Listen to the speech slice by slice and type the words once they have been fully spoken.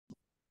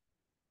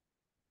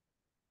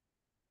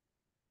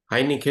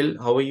Hi Nikhil,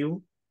 how are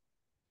you?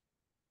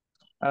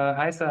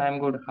 Hi, sir. I'm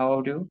good. How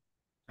about you?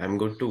 I'm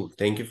good too.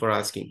 Thank you for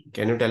asking.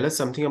 Can you tell us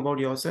something about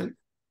yourself?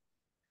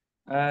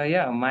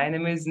 Yeah, my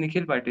name is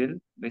Nikhil Patil.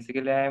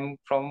 Basically, I'm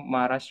from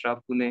Maharashtra,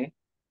 Pune,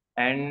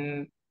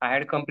 and I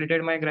had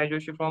completed my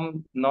graduation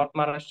from North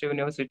Maharashtra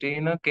University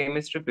in a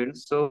chemistry field.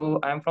 So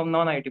I'm from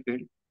non-IT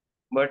field.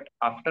 But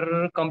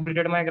after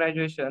completed my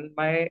graduation,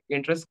 my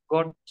interest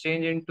got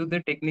changed into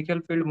the technical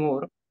field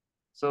more.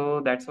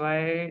 So that's why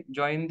I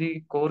joined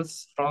the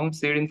course from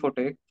Seed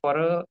Infotech for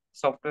a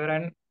software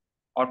and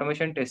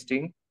automation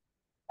testing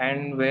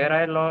and where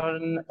I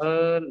learn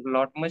a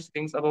lot much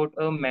things about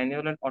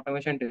manual and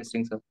automation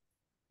testing, sir.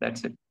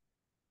 That's it.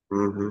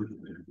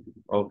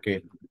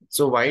 Okay.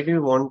 So why do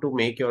you want to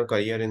make your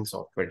career in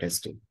software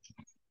testing?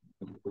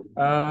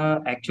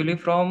 Actually,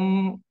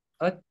 from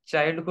a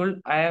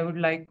childhood, I would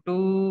like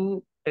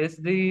to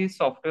test the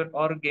software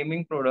or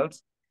gaming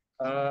products.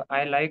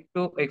 I like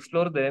to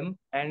explore them,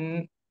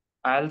 and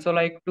I also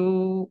like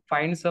to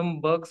find some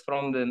bugs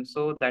from them.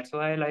 So that's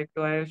why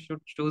I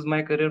should choose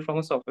my career from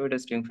a software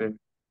testing field.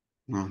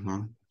 Mm-hmm.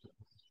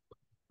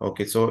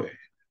 Okay, so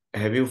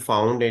have you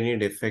found any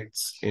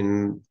defects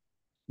in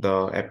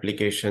the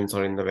applications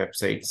or in the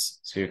websites?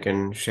 So you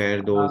can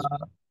share those.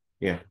 Uh,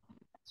 Yeah.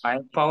 I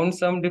found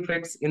some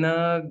defects in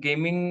a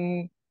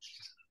gaming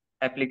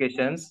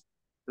applications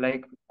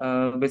like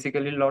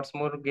basically lots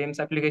more games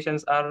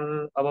applications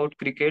are about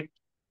cricket,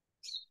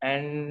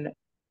 and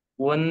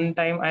one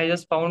time I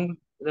just found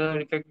the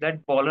effect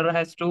that bowler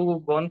has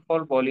to gone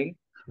for bowling,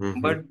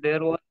 but Mm-hmm.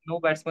 there was no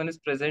batsman is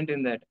present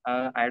in that.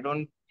 I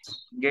don't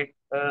get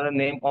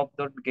name of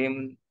that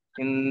game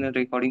in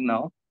recording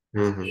now.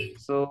 Mm-hmm.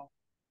 So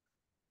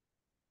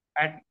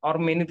at or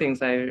many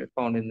things I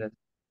found in that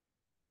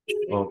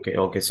Okay,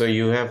 okay. So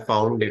you have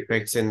found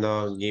defects in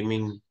the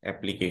gaming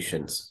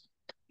applications.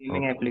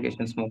 gaming Okay.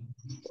 applications more.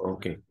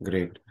 Okay,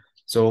 great.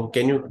 So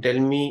can you tell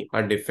me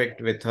a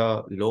defect with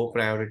a low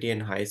priority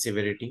and high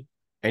severity?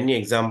 Any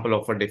example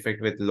of a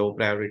defect with low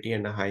priority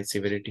and a high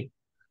severity?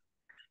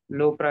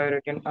 Low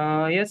priority.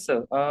 Yes,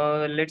 sir.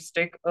 Let's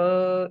take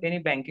any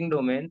banking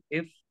domain.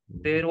 If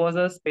there was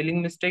a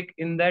spelling mistake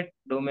in that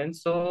domain,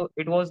 so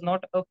it was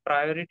not a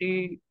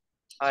priority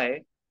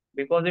high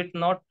because it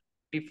not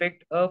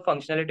defect a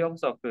functionality of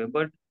software,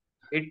 but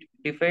it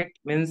defect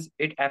means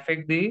it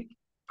affect the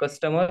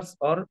customers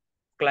or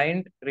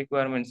client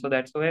requirements. So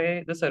that's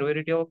why the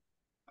severity of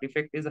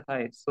defect is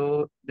high.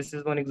 So this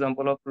is one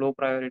example of low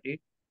priority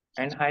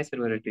and high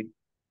severity.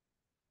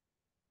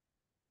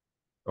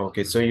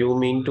 Okay, so you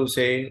mean to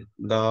say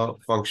the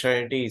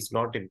functionality is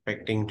not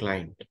impacting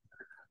client.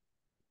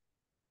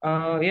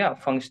 Yeah,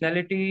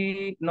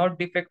 functionality not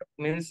defect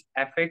means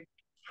affect.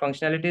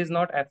 Functionality is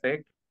not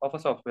affect of a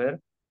software,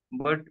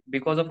 but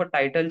because of a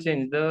title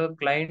change, the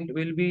client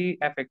will be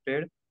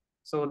affected.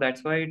 So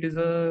that's why it is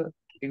a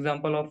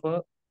example of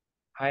a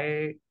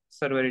high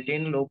severity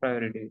and low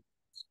priority.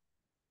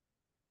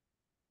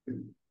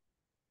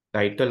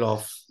 Title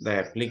of the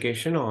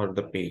application or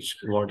the page?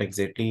 What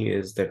exactly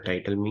is the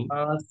title mean?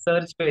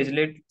 Search page.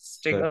 Let's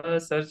take Sir. a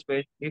search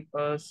page. If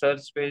a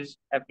search page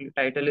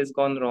title is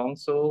gone wrong,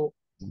 so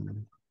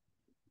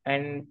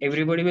and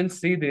everybody will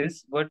see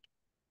this, but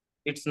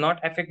it's not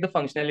affect the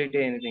functionality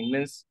anything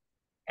means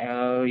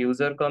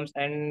user comes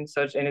and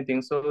search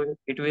anything, so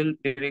it will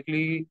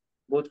directly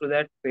go through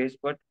that page,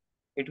 but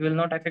it will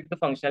not affect the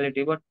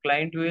functionality, but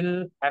client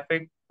will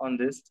affect on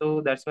this.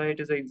 So that's why it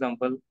is an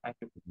example I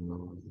think.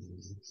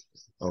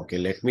 Okay,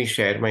 let me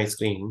share my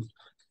screen.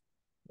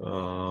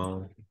 Uh,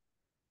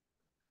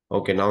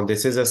 okay, now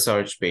this is a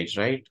search page,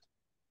 right?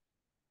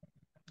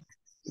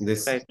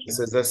 This Right, this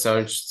is the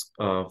search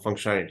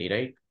functionality,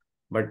 right?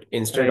 But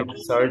instead of right,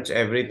 search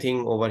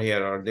everything over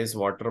here or this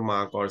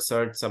watermark or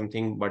search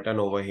something button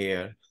over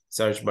here,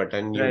 search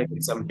button, you right,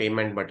 need some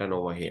payment button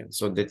over here.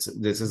 So this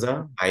is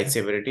a high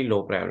severity,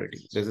 low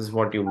priority. This is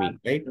what you mean,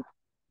 right?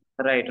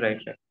 right, right,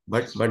 right.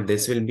 But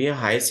this will be a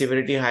high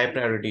severity, high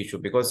priority issue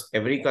because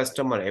every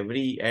customer,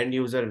 every end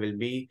user will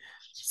be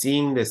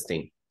seeing this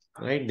thing,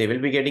 right? They will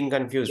be getting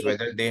confused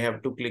whether they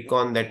have to click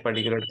on that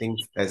particular thing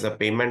as a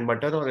payment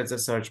button or as a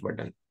search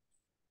button.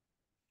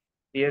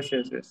 Yes,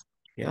 yes, yes.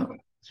 Yeah.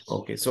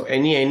 Okay. So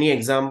any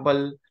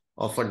example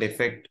of a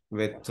defect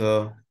with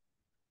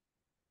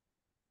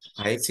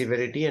high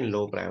severity and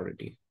low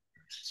priority?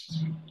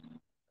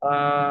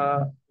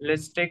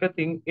 Let's take a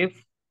thing.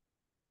 If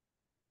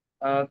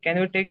can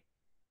you take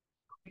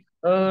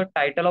a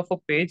title of a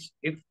page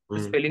if the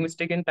spelling Hmm.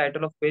 mistake in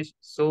title of page,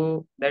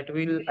 so that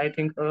will I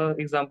think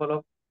example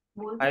of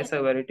high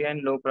severity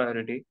and low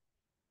priority.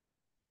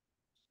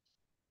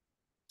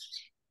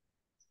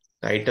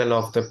 Title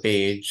of the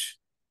page.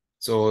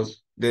 So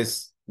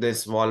this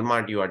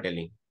Walmart you are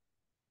telling.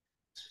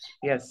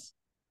 Yes,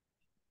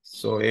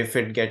 So if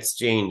it gets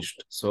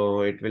changed,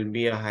 so it will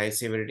be a high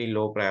severity,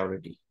 low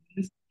priority.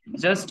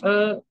 just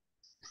a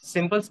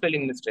simple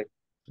spelling mistake.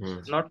 Hmm.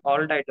 Not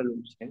all title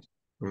will change.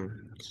 Hmm.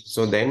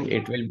 So then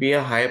it will be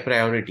a high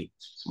priority,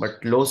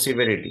 but low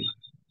severity.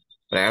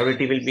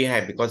 Priority will be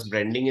high because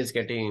branding is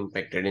getting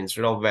impacted.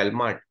 Instead of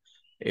Walmart,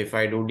 if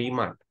I do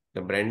DMart,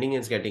 the branding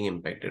is getting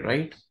impacted,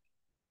 right?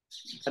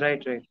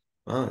 Right,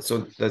 right,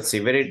 So the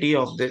severity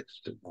of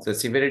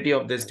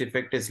this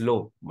defect is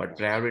low, but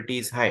priority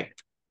is high.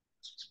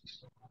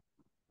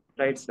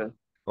 right, sir.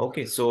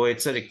 Okay, so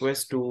it's a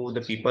request to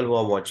the people who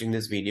are watching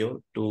this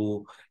video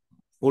to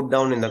put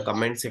down in the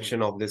comment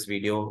section of this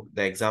video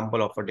the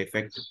example of a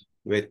defect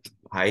with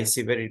high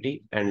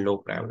severity and low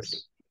priority.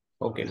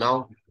 Okay,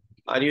 now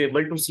are you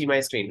able to see my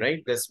screen,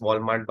 right? This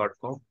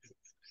walmart.com. Can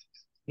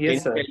Yes, you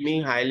sir. tell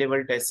me high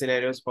level test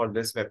scenarios for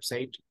this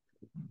website?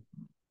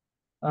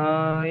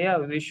 Yeah,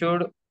 we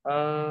should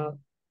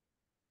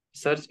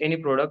search any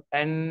product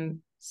and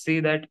see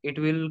that it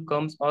will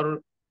comes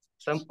or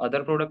some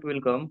other product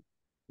will come.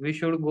 We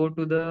should go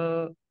to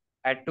the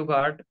add to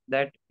cart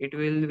that it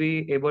will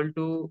be able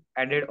to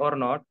added or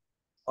not,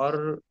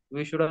 or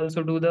we should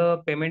also do the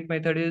payment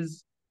method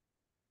is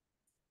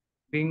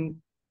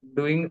being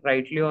doing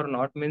rightly or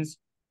not, means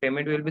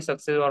payment will be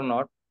success or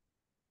not,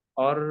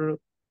 or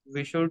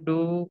we should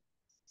do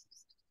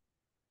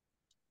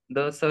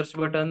the search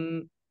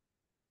button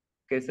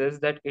cases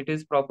that it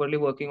is properly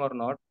working or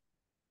not,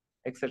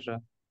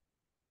 etc.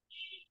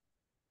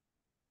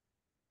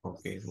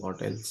 Okay,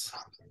 what else?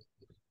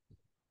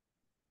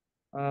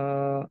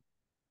 uh,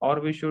 or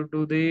we should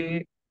do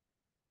the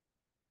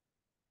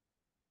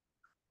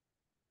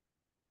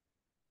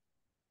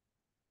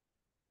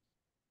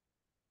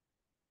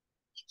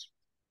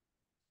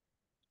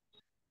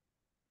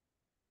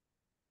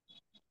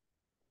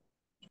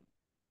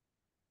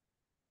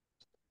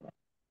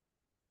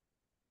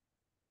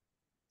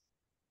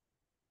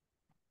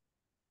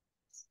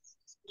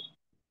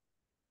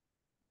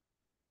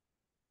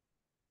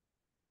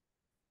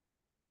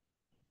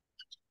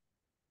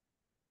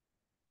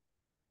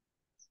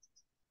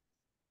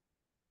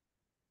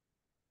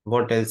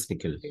What else,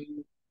 Nikhil?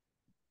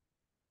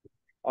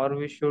 or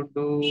we should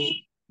do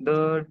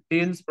the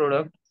deals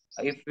product.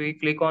 If we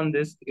click on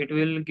this, it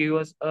will give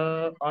us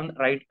a on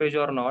right page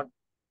or not.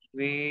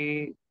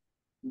 We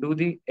do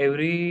the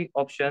every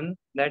option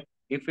that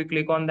if we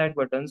click on that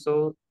button,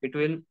 so it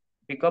will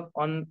pick up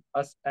on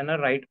us on a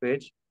right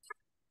page,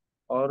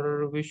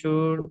 or we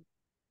should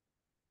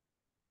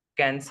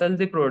cancel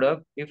the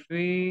product if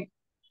we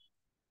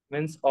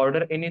means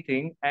order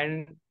anything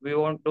and we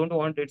want don't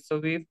want it, so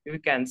we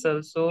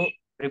cancel, so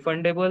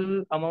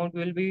refundable amount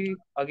will be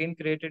again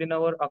created in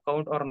our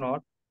account or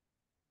not.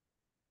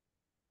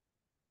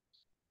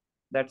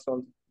 That's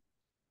all.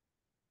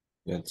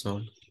 That's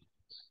all.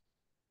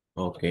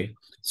 Okay.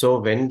 So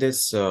when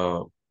this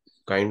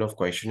kind of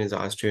question is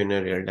asked to you in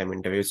a real-time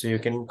interview, so you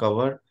can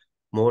cover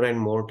more and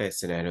more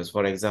test scenarios.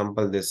 For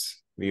example,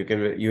 this you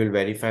will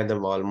verify the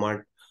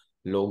Walmart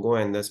logo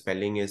and the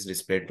spelling is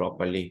displayed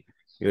properly.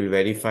 You will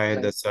verify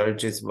the Right,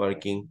 search is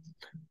working.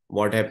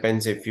 What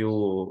happens if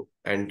you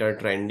enter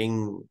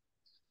trending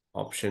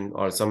option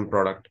or some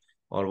product,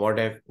 or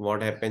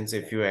what happens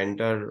if you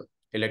enter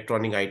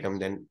electronic item,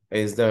 then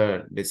is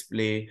the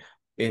display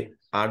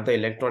are the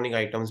electronic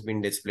items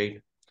being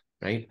displayed,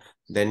 right?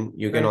 Then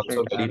you can right,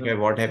 also right. verify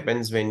what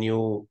happens when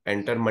you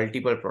enter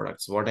multiple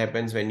products, what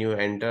happens when you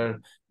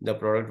enter the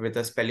product with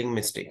a spelling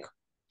mistake,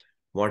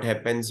 what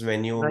happens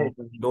when you Right,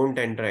 right, don't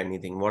enter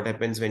anything, what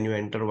happens when you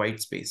enter white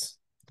space,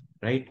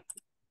 right?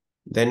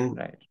 then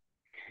right,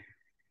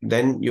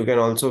 Then you can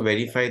also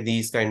verify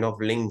these kind of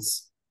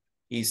links.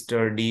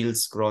 Easter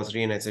deals,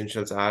 grocery and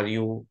essentials. Are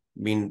you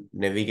being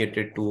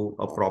navigated to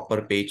a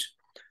proper page?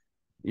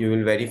 You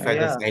will verify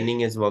the yeah,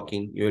 signing is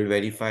working. You will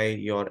verify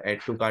your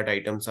add to cart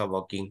items are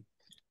working.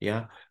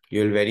 Yeah.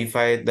 You will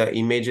verify the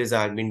images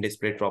are being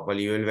displayed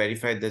properly. You will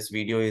verify this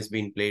video is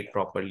being played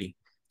properly,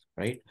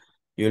 right?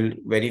 You'll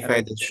verify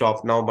right, the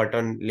shop now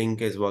button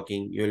link is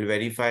working. You'll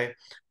verify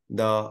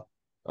the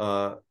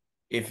uh,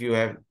 if you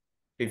have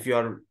if you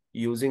are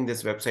using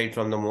this website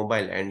from the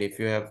mobile and if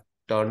you have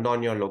turned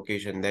on your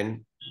location,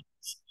 then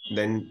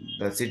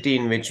the city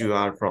in which you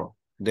are from,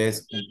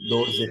 there's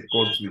those zip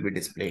codes will be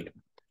displayed,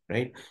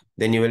 right?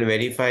 Then you will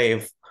verify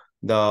if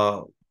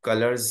the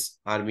colors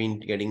are being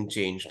getting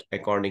changed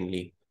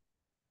accordingly,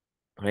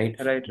 right?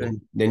 right, right,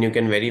 Then you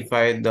can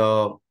verify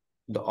the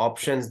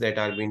options that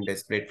are being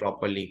displayed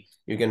properly.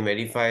 You can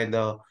verify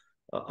the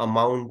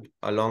amount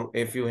along.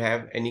 If you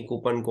have any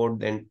coupon code,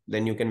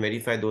 then you can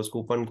verify those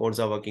coupon codes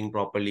are working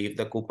properly. If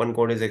the coupon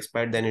code is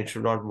expired, then it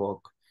should not work,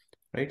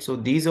 right? So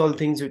these all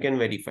things you can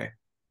verify.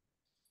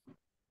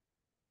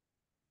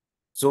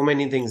 So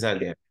many things are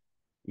there.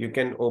 You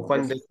can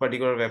open yes, this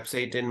particular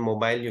website in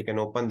mobile, you can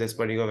open this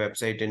particular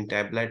website in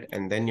tablet,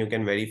 and then you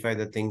can verify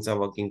the things are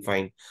working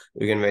fine.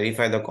 You can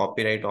verify the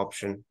copyright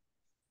option,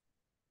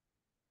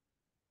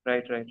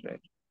 right, right,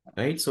 right.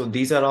 right? So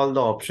these are all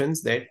the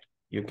options that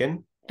you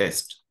can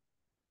test.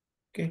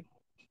 Okay.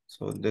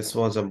 So this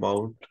was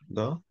about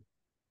the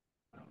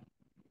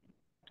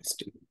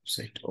testing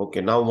site.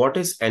 Okay. Now what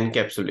is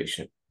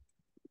encapsulation?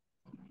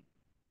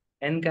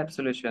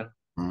 Encapsulation.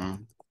 Hmm.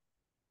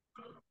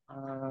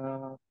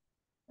 uh,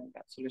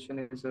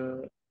 Encapsulation is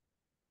a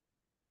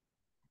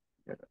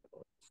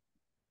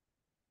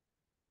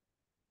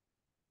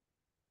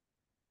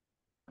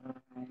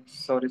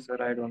Sorry, sir,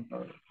 I don't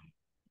know.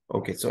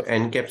 Okay, so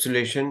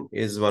encapsulation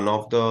is one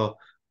of the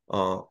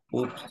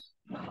OOPS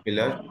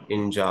pillar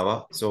in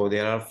Java. So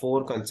there are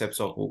four concepts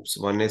of OOPS.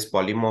 One is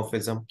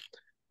polymorphism,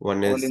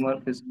 one is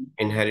Polymorphism,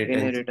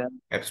 inheritance, inheritance.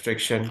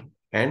 abstraction,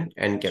 and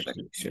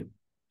encapsulation,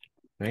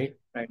 right?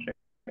 Right, right,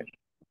 right,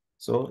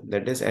 So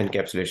that is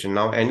encapsulation.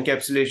 Now,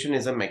 encapsulation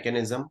is a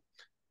mechanism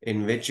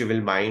in which you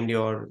will bind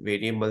your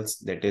variables,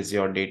 that is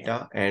your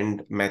data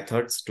and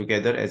methods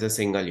together as a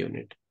single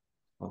unit.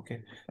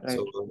 Okay. right.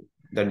 So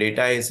the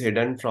data is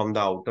hidden from the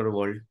outer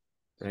world,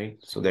 right?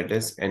 So that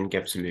is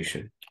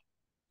encapsulation.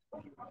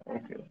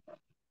 Okay.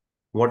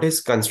 What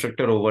is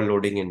constructor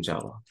overloading in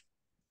Java?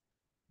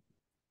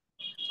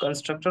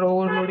 Constructor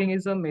overloading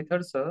is a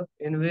method, sir,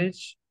 in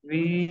which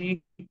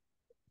we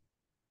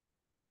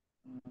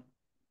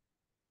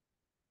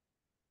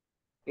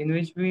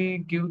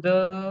give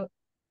the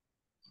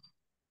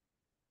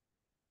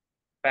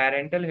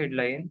parental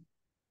headline.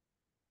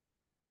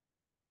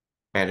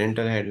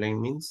 Parental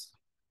headline means?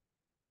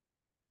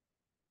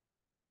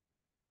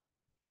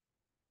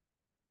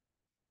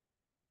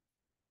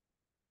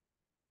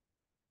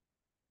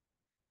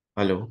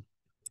 Hello.